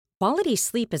Quality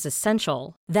sleep is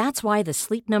essential. That's why the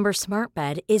Sleep Number Smart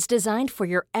Bed is designed for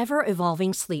your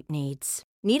ever-evolving sleep needs.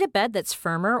 Need a bed that's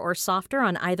firmer or softer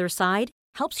on either side?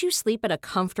 Helps you sleep at a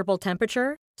comfortable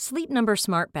temperature? Sleep Number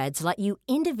Smart Beds let you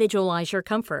individualize your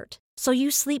comfort, so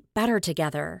you sleep better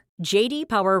together. J.D.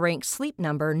 Power ranks Sleep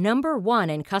Number number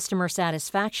one in customer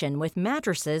satisfaction with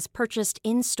mattresses purchased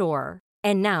in-store.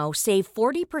 And now, save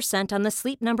 40% on the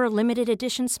Sleep Number Limited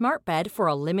Edition Smart Bed for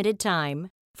a limited time.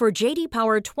 For J.D.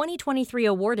 Power 2023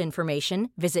 award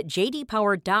information, visit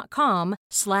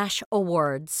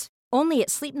jdpower.com/awards. Only at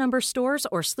Sleep Number stores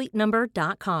or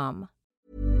sleepnumber.com.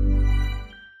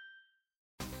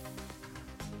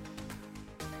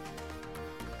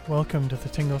 Welcome to the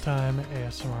Tingle Time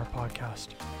ASMR podcast.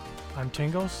 I'm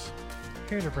Tingles,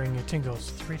 here to bring you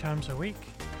tingles 3 times a week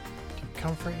to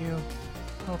comfort you,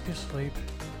 help you sleep,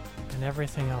 and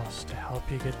everything else to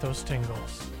help you get those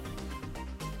tingles.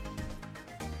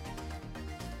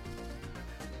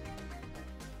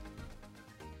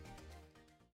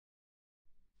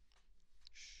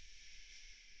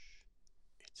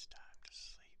 It's time to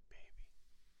sleep, baby.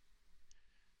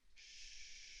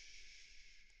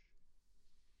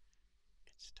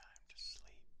 It's time to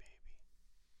sleep, baby.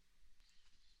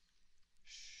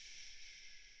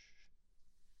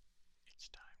 It's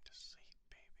time to sleep,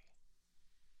 baby.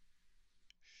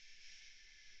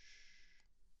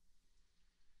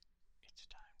 It's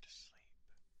time to sleep.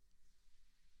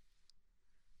 Baby,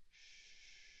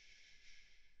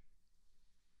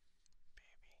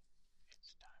 it's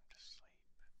time to sleep.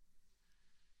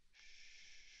 Baby,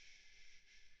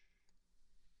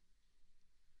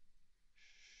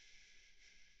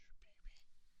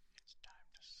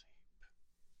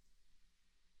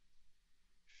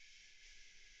 it's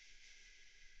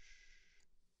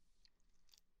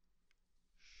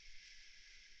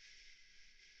time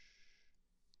to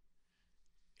sleep.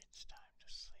 It's time to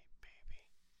sleep, baby.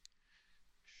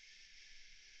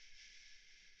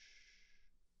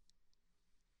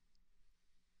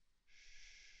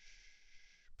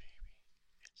 Baby,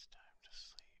 it's time to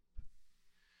sleep.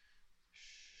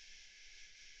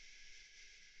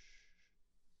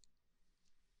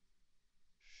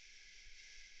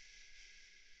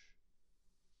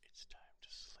 It's time to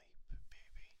sleep,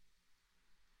 baby.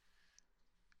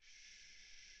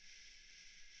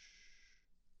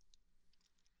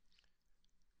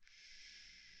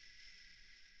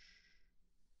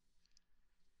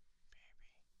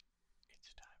 Baby,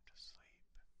 it's time to sleep.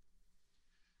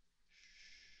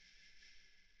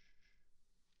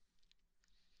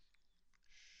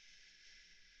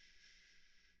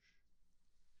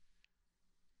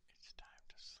 It's time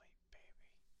to sleep, baby.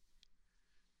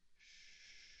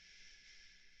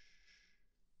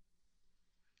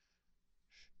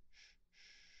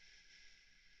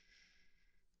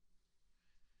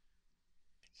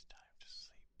 It's time to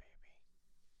sleep, baby.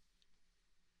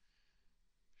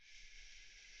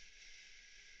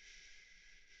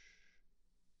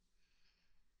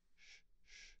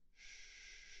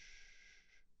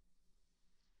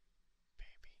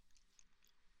 Baby,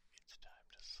 it's time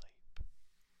to sleep.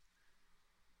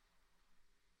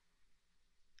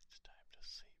 It's time to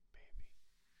sleep, baby.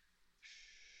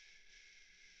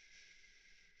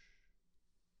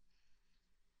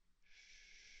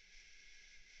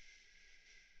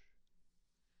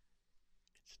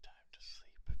 It's time to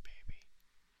sleep, baby.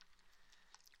 Baby.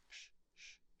 It's time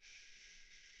to sleep.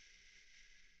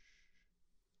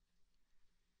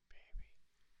 It's time to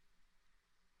sleep, baby. Baby,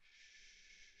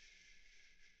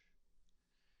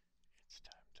 it's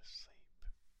time to sleep.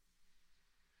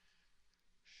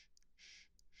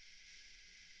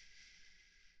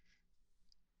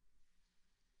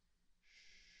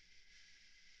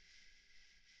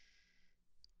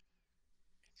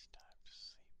 It's time to sleep,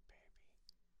 baby.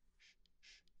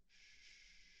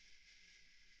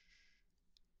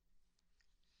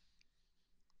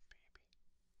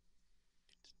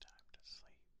 It's time to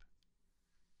sleep,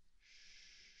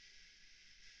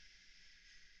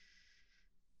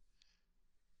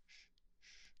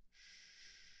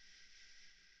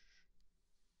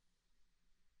 baby.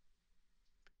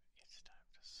 Baby, it's time to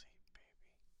sleep.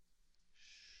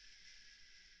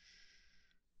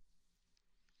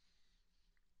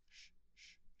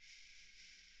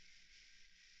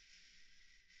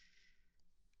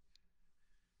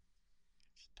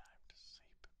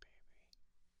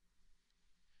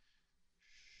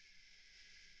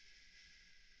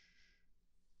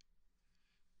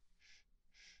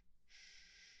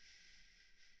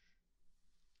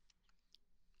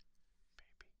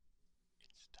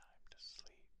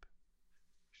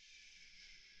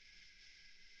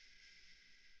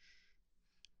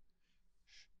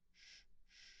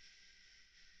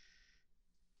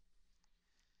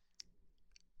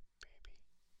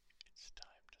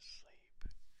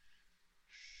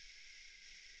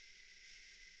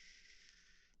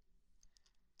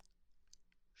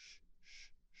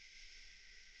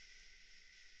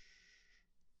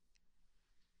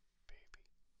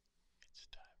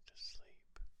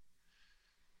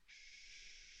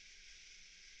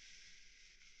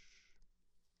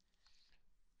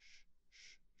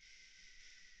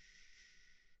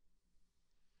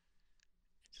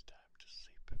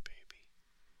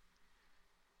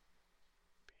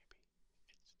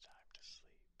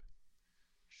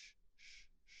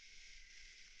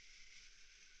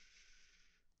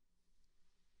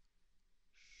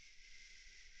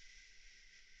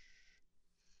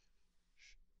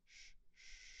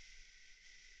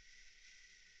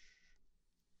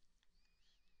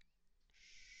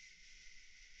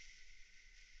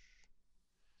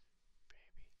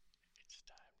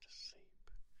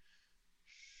 sleep.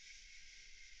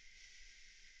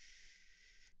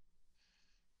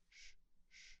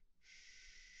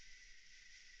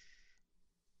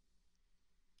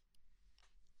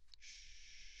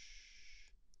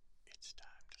 It's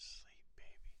time to sleep,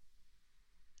 baby.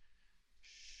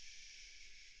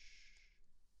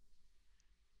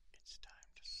 It's time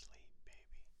to sleep,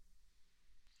 baby.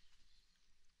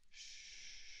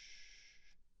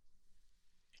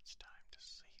 It's time to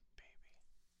sleep, baby.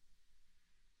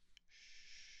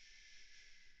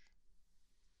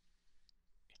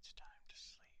 It's time to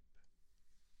sleep.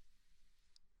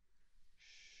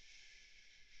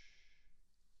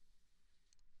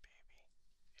 Baby,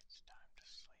 it's time to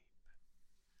sleep. Baby,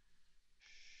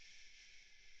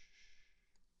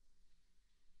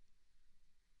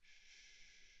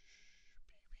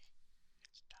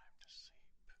 it's time to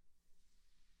sleep.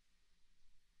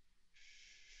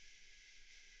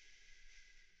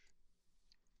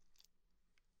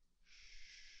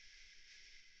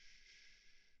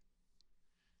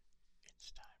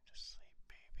 It's time to sleep,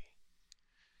 baby.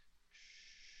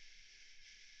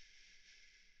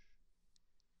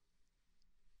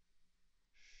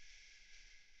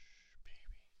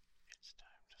 Baby, it's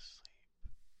time to sleep.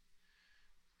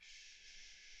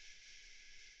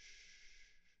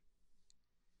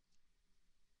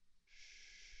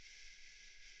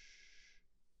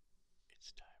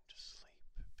 It's time to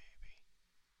sleep, baby.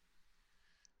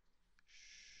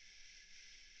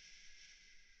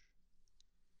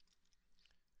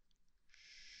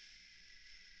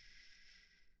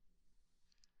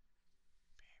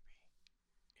 Baby,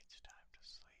 it's time to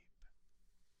sleep.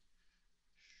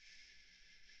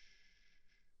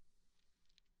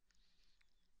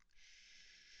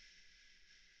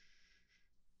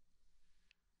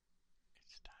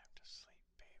 It's time to sleep,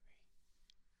 baby.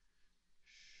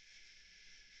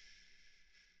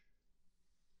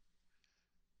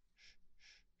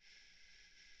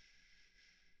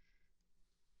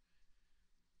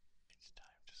 It's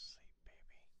time to sleep,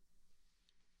 baby.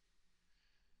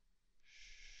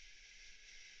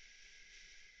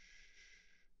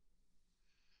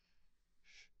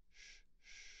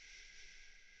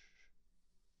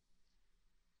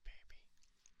 Baby,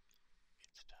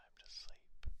 it's time to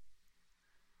sleep.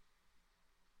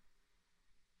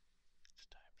 It's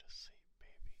time to sleep,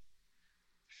 baby.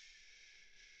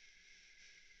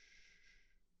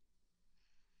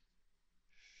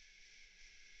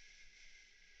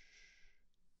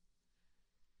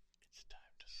 It's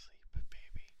time to sleep,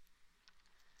 baby.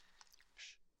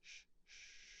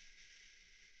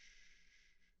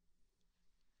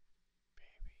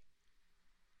 Baby.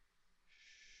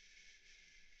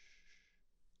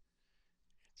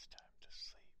 It's time to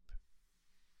sleep.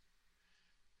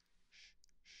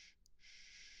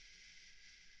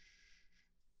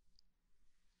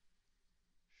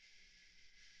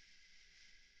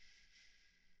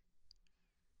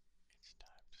 It's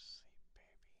time to sleep, baby.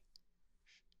 Baby,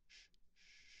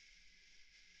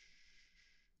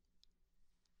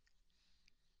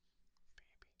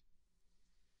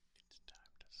 it's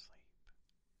time to sleep.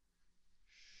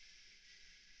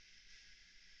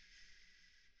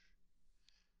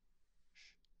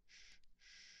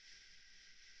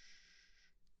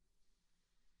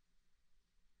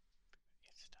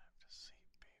 It's time to sleep,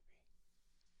 baby.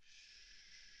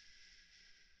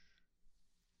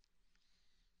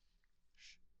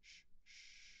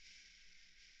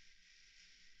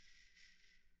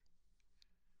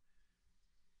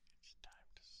 It's time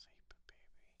to sleep,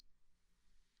 baby.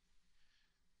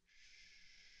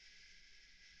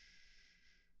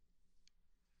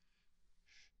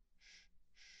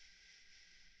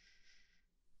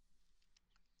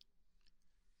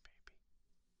 Baby,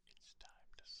 it's time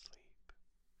to sleep.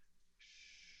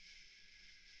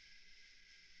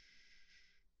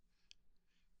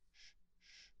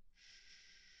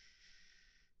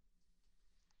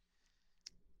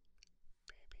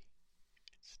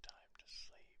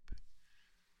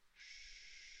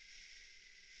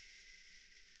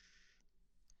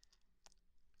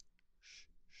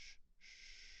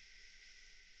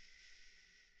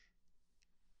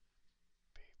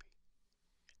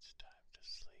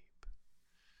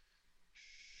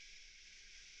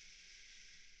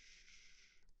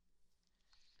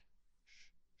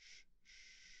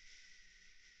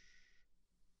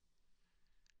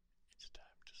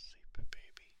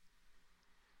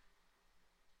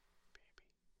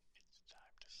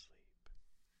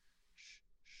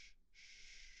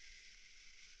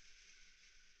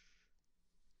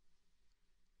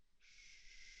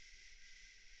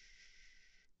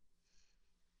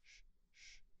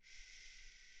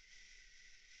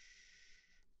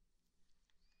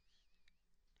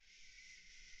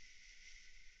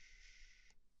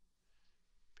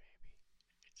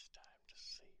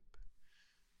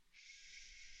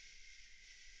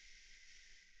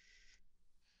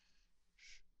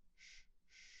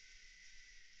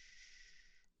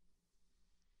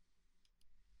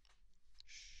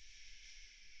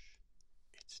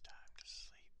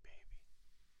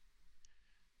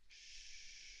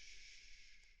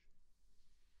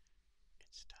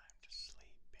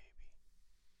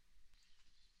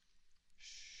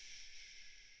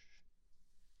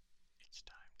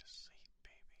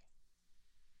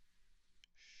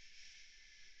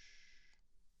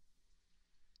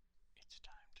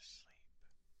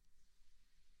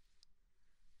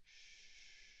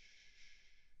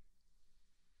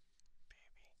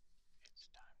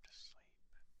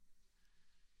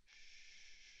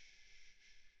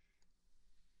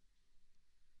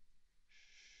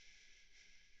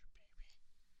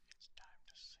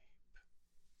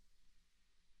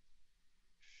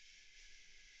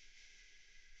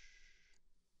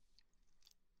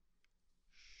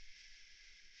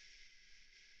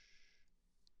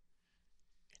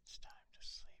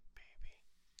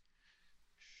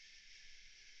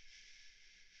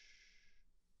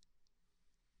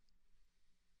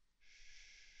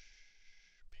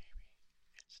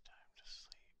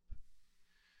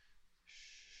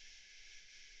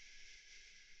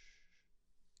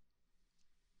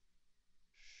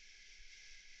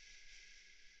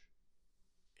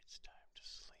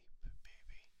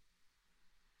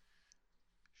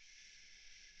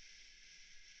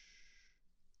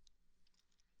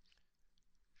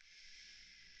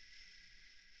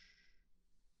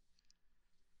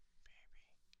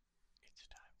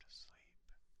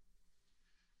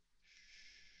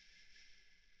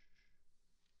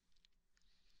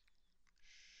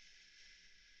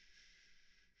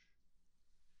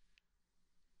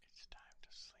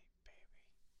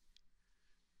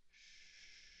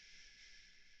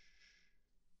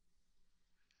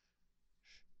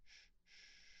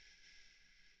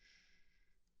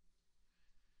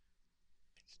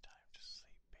 It's time to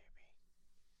sleep, baby.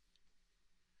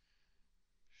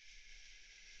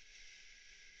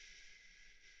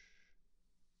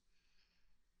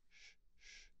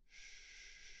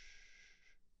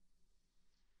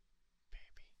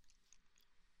 Baby,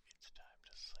 it's time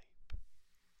to sleep.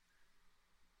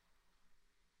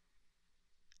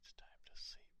 It's time to sleep, baby. It's time to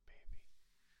sleep, baby.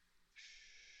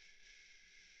 Shh, shh,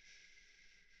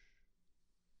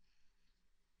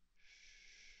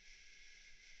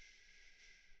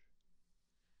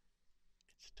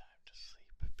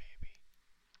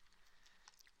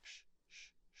 shh.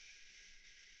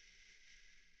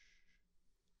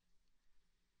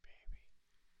 Baby.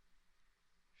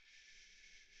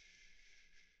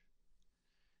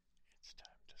 It's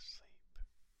time to sleep.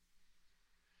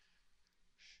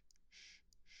 Shh, shh, shh. It's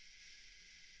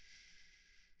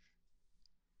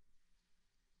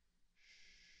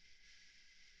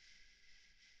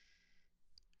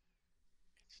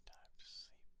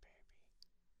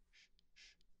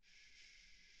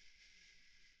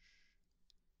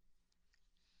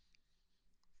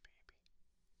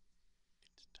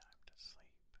time to sleep,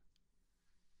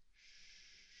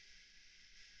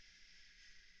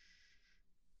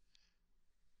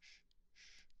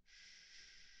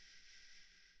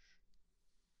 baby. Shh,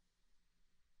 shh, baby.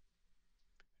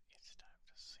 It's time to sleep. It's time to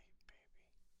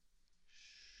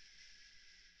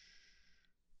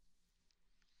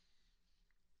sleep,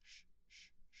 baby.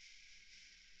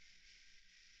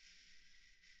 Shh, shh, shh.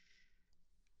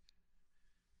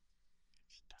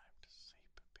 It's time to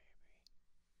sleep, baby.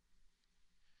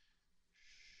 Baby,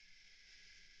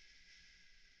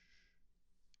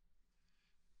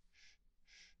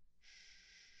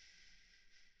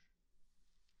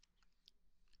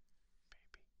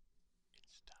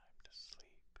 it's time to sleep. Baby,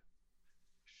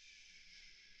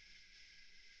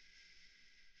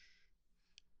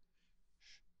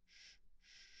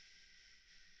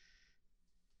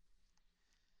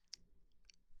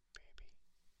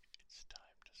 it's time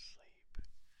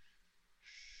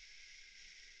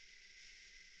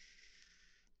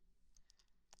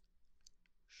to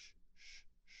sleep.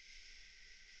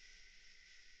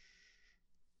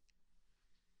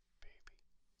 Baby,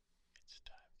 it's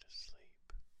time to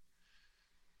sleep.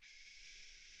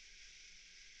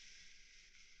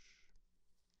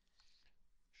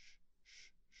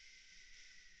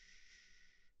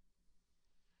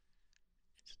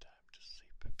 It's time to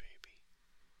sleep, baby.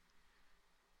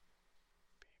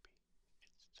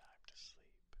 Baby, it's time to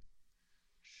sleep.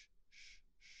 Shh, shh, baby,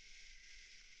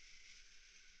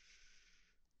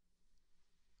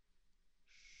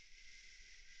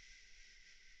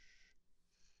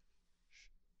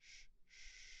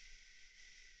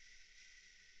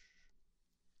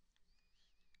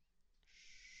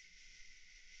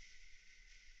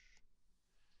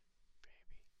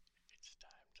 it's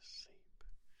time to sleep.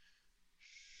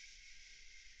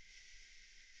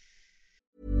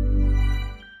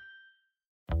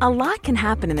 A lot can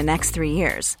happen in the next 3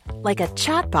 years. Like a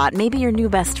chatbot may be your new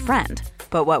best friend.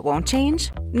 But what won't change?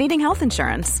 Needing health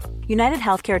insurance. United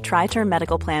Healthcare Tri-Term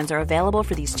Medical Plans are available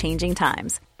for these changing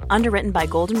times. Underwritten by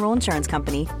Golden Rule Insurance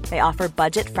Company, they offer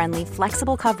budget-friendly,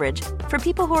 flexible coverage for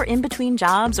people who are in between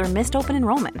jobs or missed open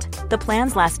enrollment. The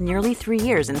plans last nearly 3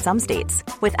 years in some states,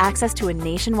 with access to a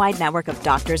nationwide network of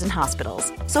doctors and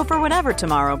hospitals. So for whatever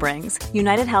tomorrow brings,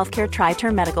 United Healthcare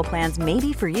Tri-Term Medical Plans may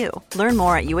be for you. Learn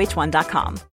more at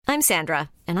uh1.com. I'm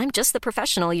Sandra, and I'm just the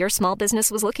professional your small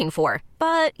business was looking for.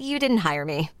 But you didn't hire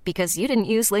me because you didn't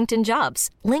use LinkedIn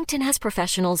Jobs. LinkedIn has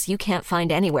professionals you can't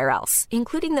find anywhere else,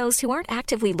 including those who aren't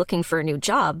actively looking for a new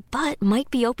job, but might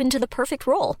be open to the perfect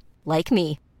role, like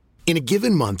me. In a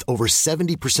given month, over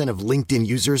 70% of LinkedIn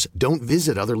users don't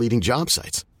visit other leading job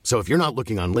sites. So if you're not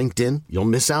looking on LinkedIn, you'll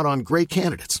miss out on great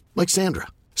candidates like Sandra.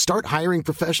 Start hiring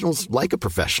professionals like a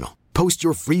professional. Post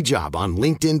your free job on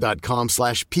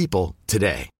linkedin.com/people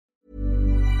today.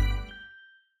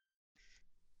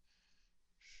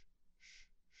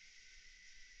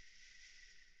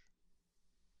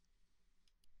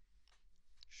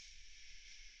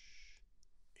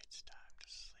 It's time to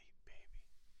sleep, baby.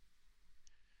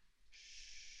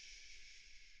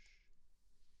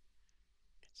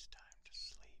 It's time to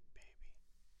sleep, baby.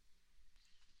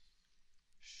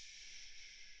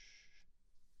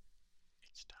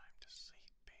 It's time to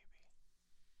sleep, baby.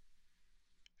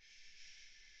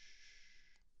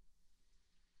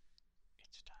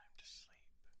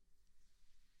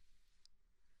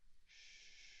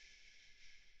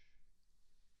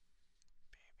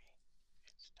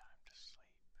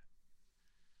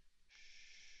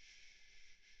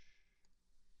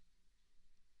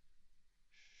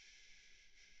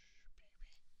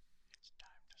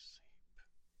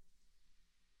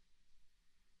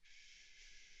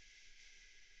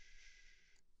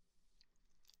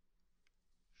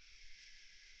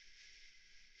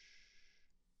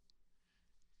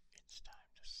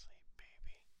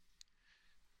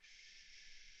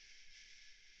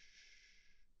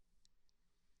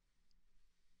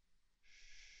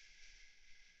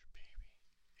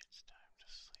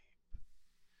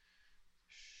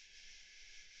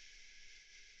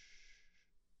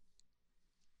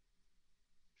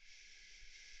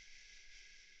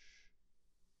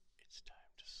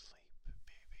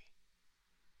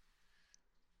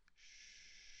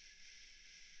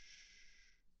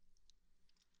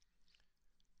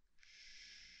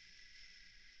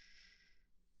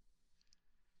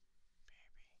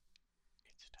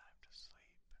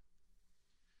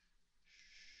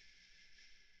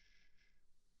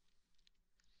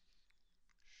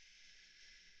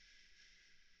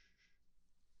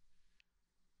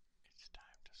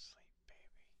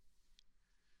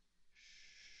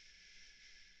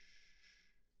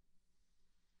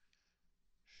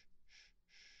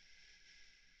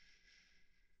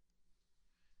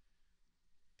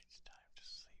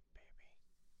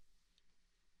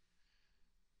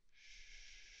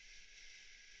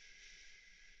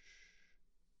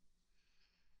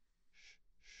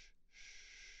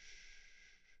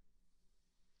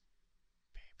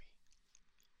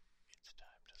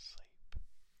 sleep.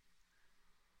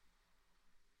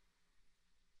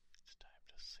 It's time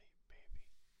to sleep, baby.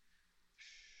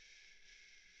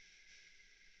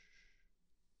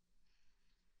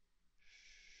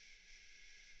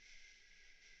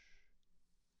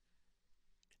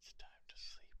 It's time to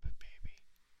sleep, baby.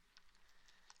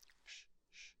 Shh,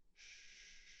 shh, shh.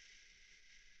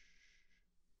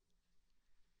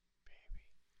 Baby.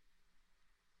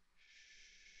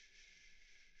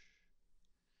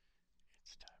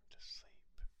 It's time to sleep.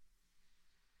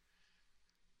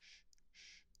 Shh,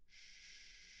 shh,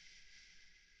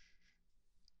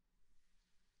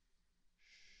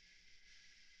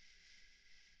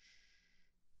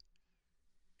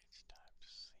 It's time to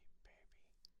sleep, baby.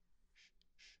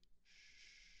 Shh,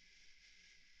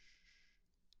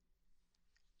 shh,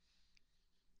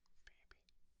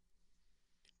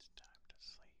 Baby, it's time to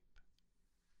sleep.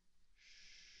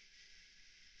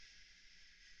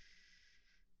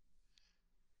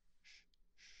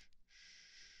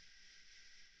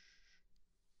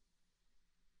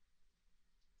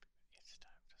 It's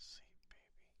time to sleep,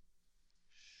 baby.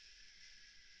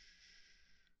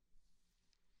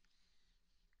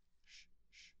 Shh,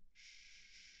 shh,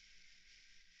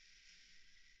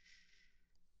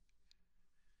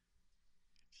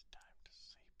 It's time to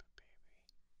sleep, baby.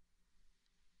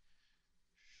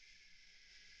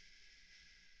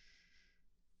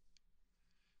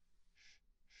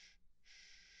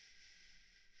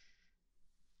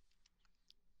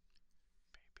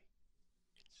 Baby,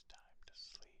 it's time to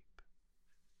sleep.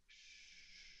 Shh.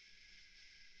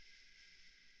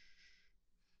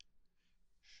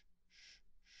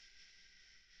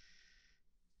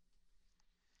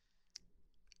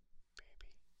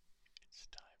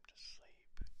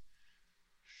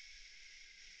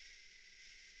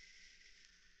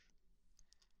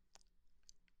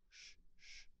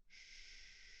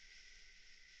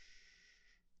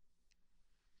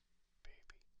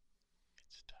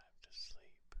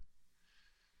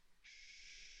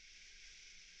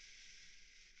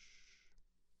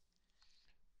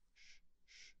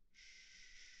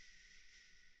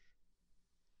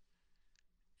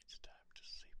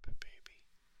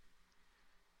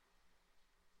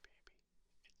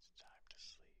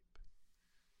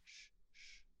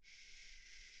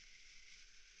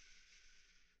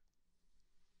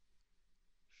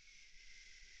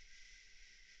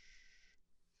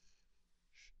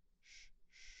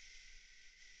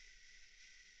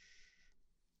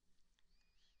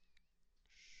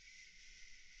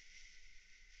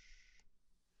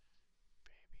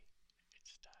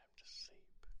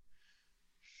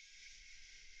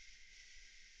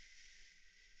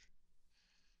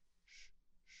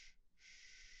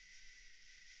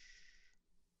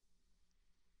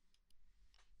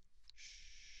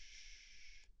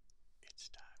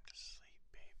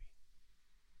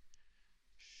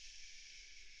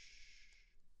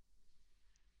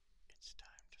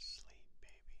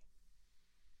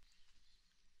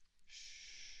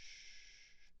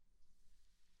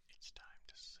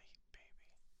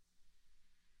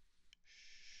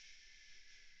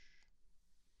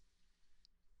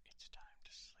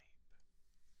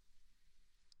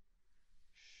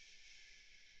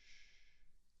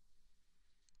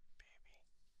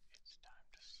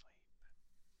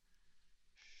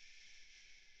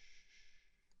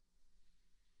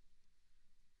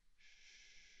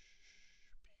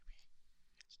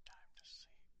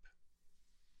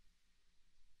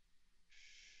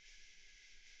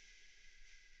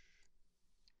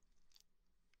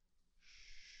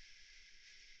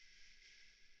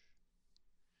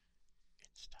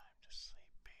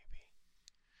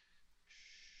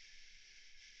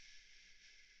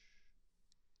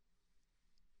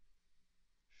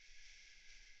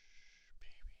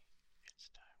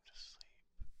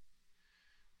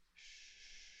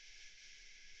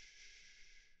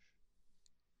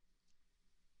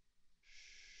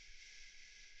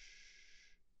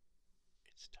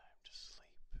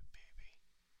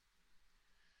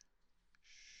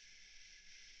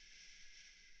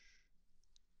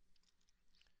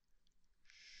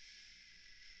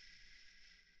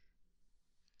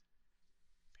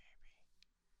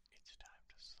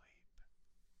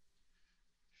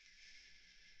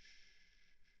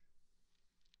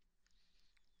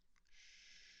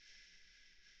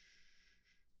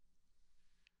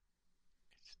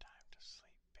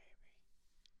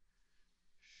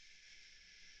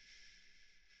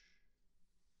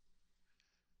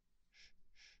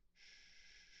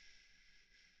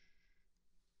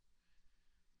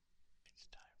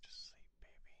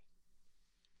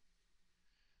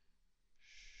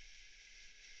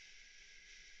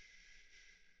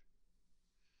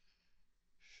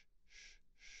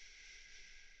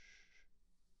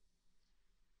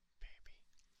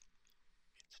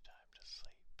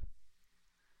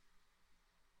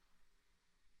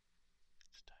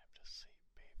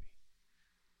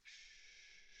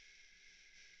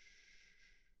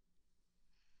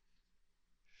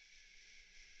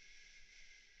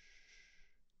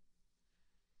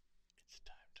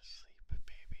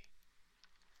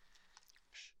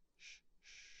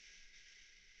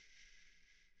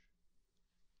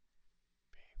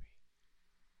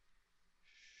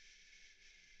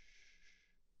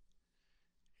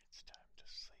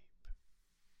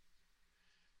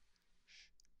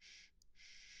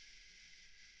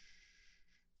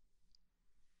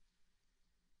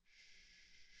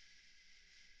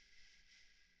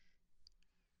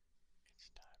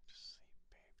 time to sleep,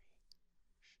 baby.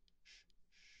 Shh,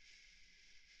 shh,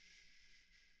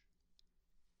 shh.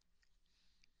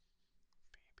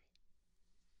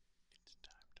 Baby, it's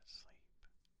time to sleep.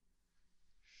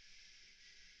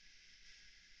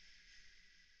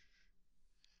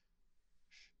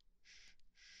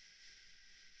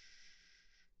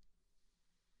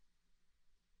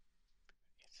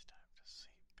 It's time to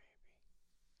sleep, baby.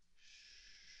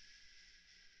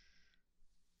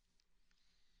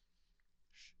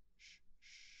 Shh, shh,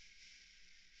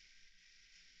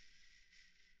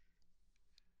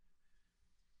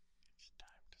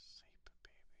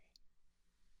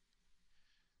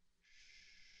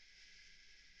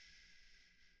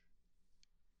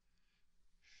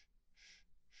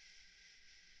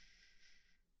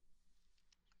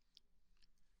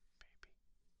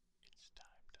 It's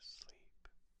time to sleep,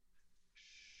 baby.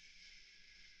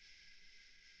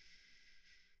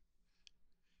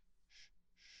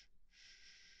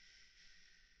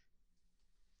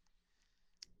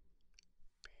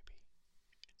 Baby,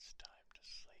 it's time to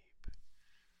sleep.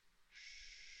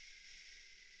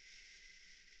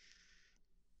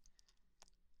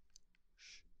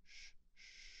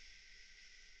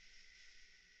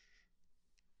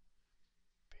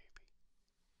 Baby,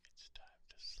 it's time to sleep. Baby, it's time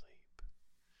to sleep.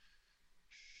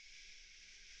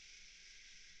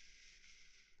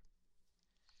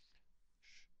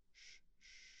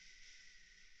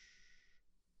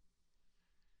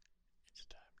 It's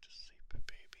time to sleep,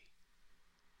 baby.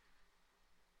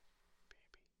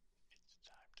 Baby, it's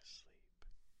time to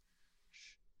sleep.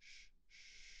 Shh, shh,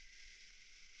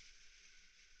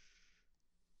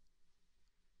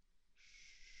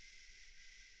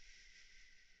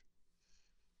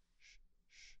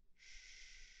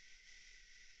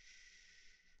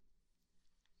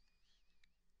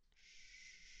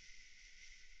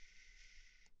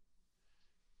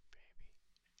 Baby,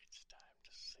 it's time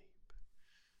to sleep.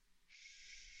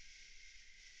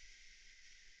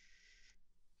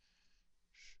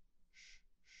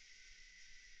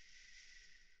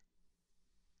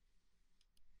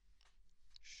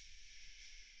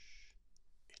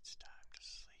 It's time to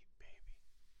sleep, baby.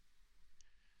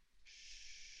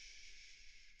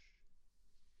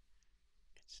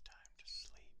 It's time to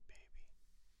sleep, baby.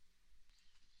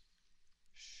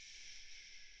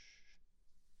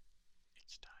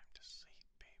 It's time to sleep,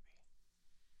 baby.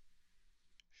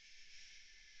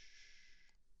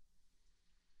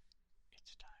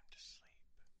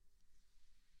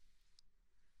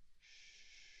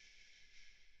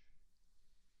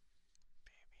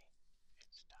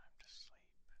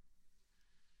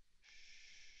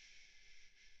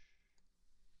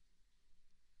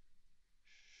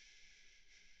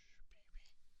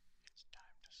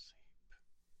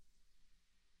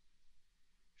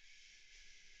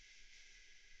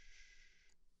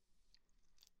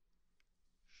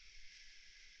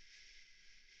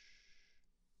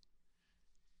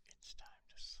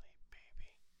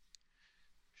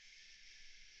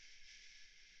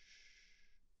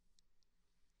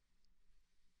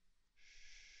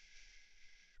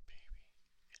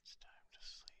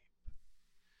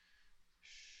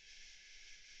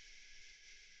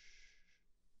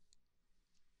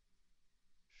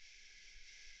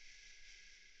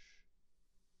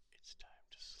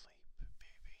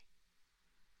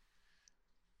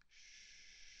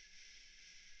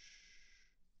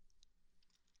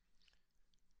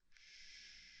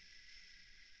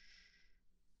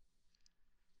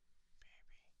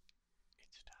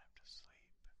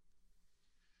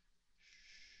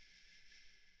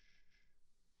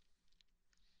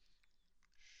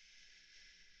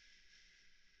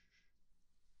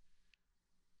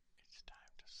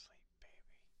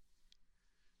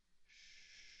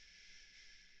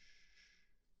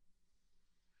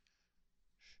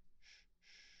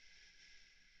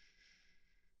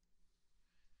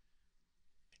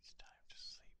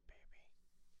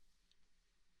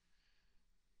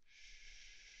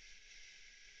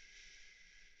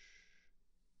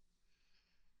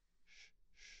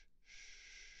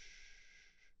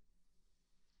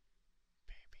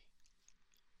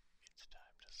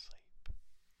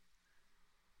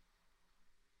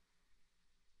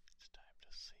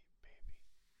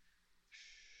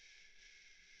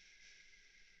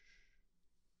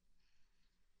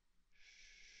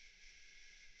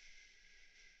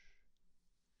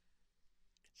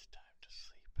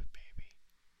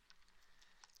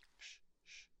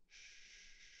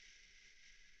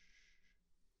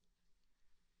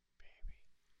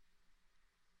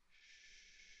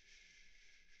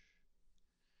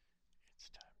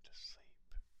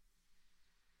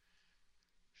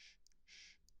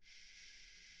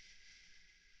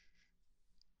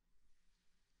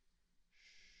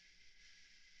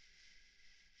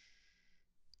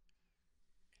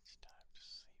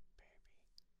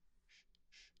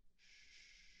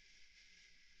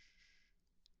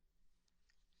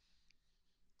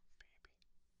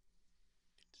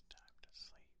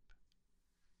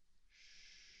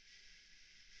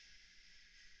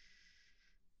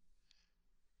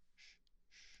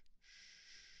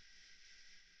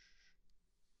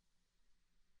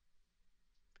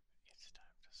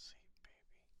 sleep,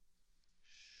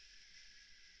 baby.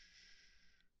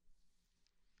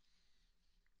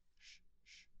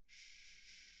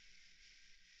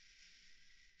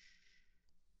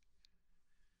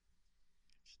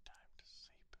 It's time to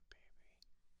sleep, baby.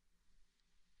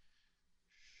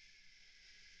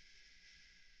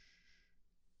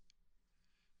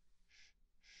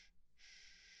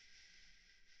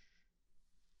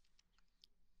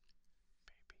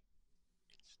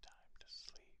 Baby, it's time to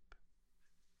sleep.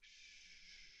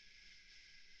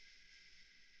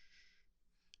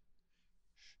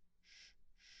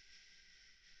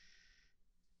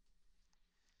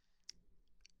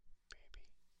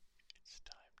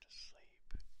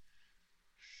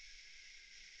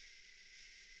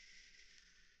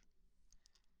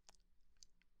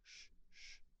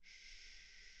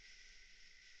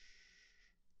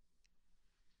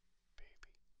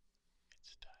 Baby,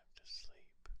 it's time to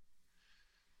sleep.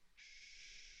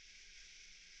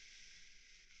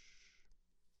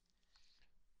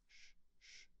 Baby, it's time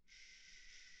to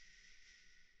sleep.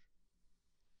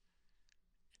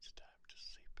 It's time to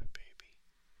sleep, baby.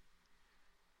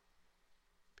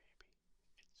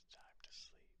 Baby, it's time to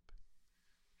sleep.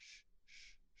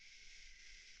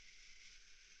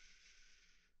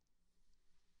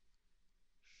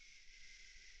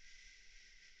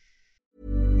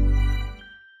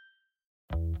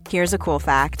 Here's a cool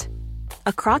fact.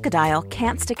 A crocodile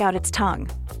can't stick out its tongue.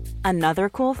 Another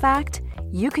cool fact,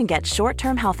 you can get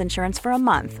short-term health insurance for a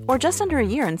month or just under a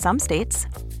year in some states.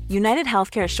 United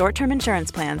Healthcare short-term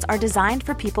insurance plans are designed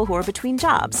for people who are between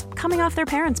jobs, coming off their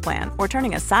parents' plan, or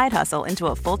turning a side hustle into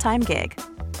a full-time gig.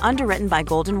 Underwritten by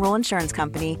Golden Rule Insurance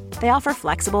Company, they offer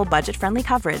flexible, budget-friendly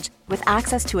coverage with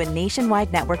access to a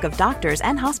nationwide network of doctors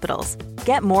and hospitals.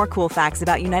 Get more cool facts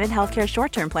about United Healthcare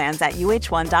short-term plans at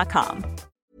uh1.com.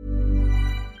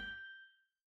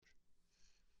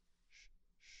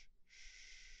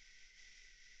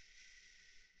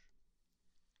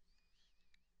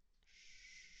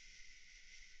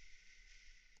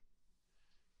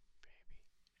 Baby,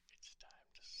 it's time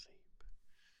to sleep.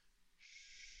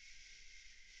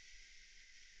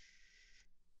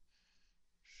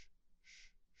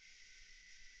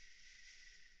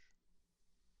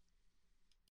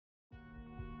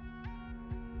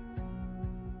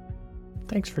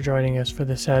 Thanks for joining us for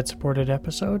this ad-supported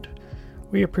episode.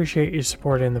 We appreciate you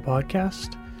supporting the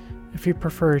podcast. If you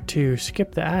prefer to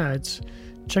skip the ads,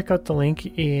 check out the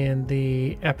link in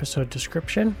the episode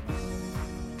description.